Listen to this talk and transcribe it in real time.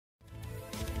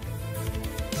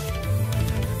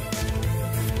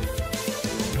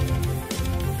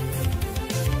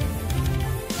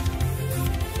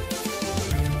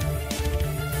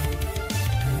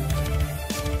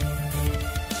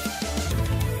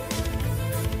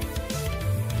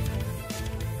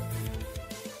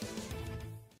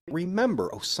Remember,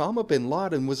 Osama bin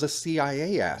Laden was a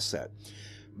CIA asset.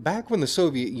 Back when the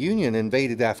Soviet Union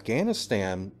invaded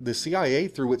Afghanistan, the CIA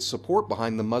threw its support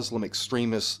behind the Muslim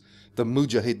extremists, the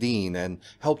Mujahideen, and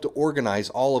helped to organize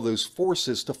all of those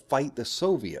forces to fight the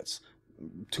Soviets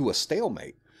to a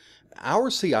stalemate. Our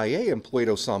CIA employed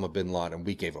Osama bin Laden.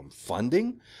 We gave him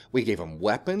funding, we gave him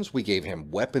weapons, we gave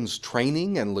him weapons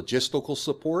training and logistical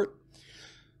support.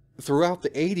 Throughout the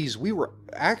 80s,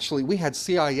 we had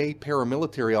CIA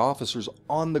paramilitary officers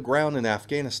on the ground in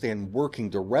Afghanistan working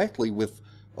directly with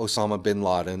Osama bin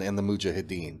Laden and the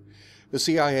Mujahideen. The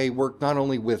CIA worked not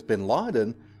only with bin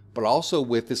Laden, but also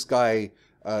with this guy,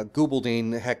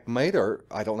 Gulbuddin Hekmatyar,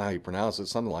 I don't know how you pronounce it,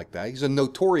 something like that. He's a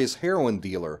notorious heroin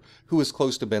dealer who was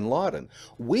close to bin Laden.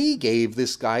 We gave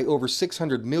this guy over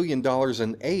 $600 million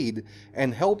in aid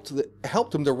and helped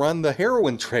him to run the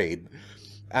heroin trade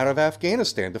out of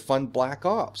Afghanistan to fund black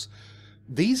ops.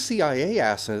 These CIA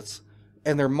assets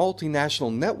and their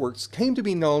multinational networks came to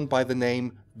be known by the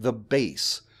name the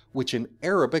Base, which in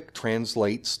Arabic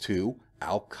translates to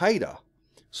Al-Qaeda.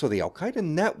 So the Al-Qaeda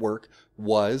network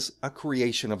was a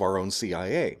creation of our own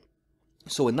CIA.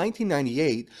 So in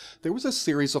 1998, there was a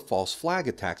series of false flag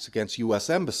attacks against U.S.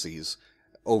 embassies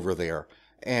over there.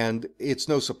 And it's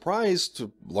no surprise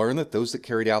to learn that those that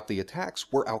carried out the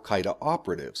attacks were Al-Qaeda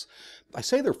operatives. I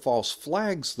say they're false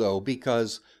flags, though,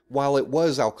 because while it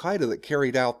was Al-Qaeda that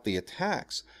carried out the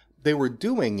attacks, they were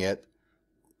doing it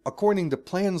according to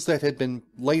plans that had been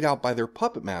laid out by their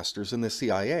puppet masters in the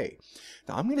CIA.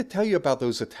 Now, I'm going to tell you about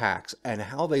those attacks and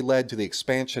how they led to the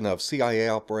expansion of CIA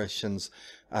operations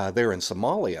there in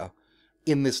Somalia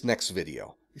in this next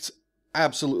video. It's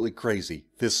absolutely crazy,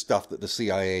 this stuff that the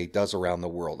CIA does around the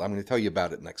world. I'm going to tell you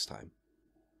about it next time.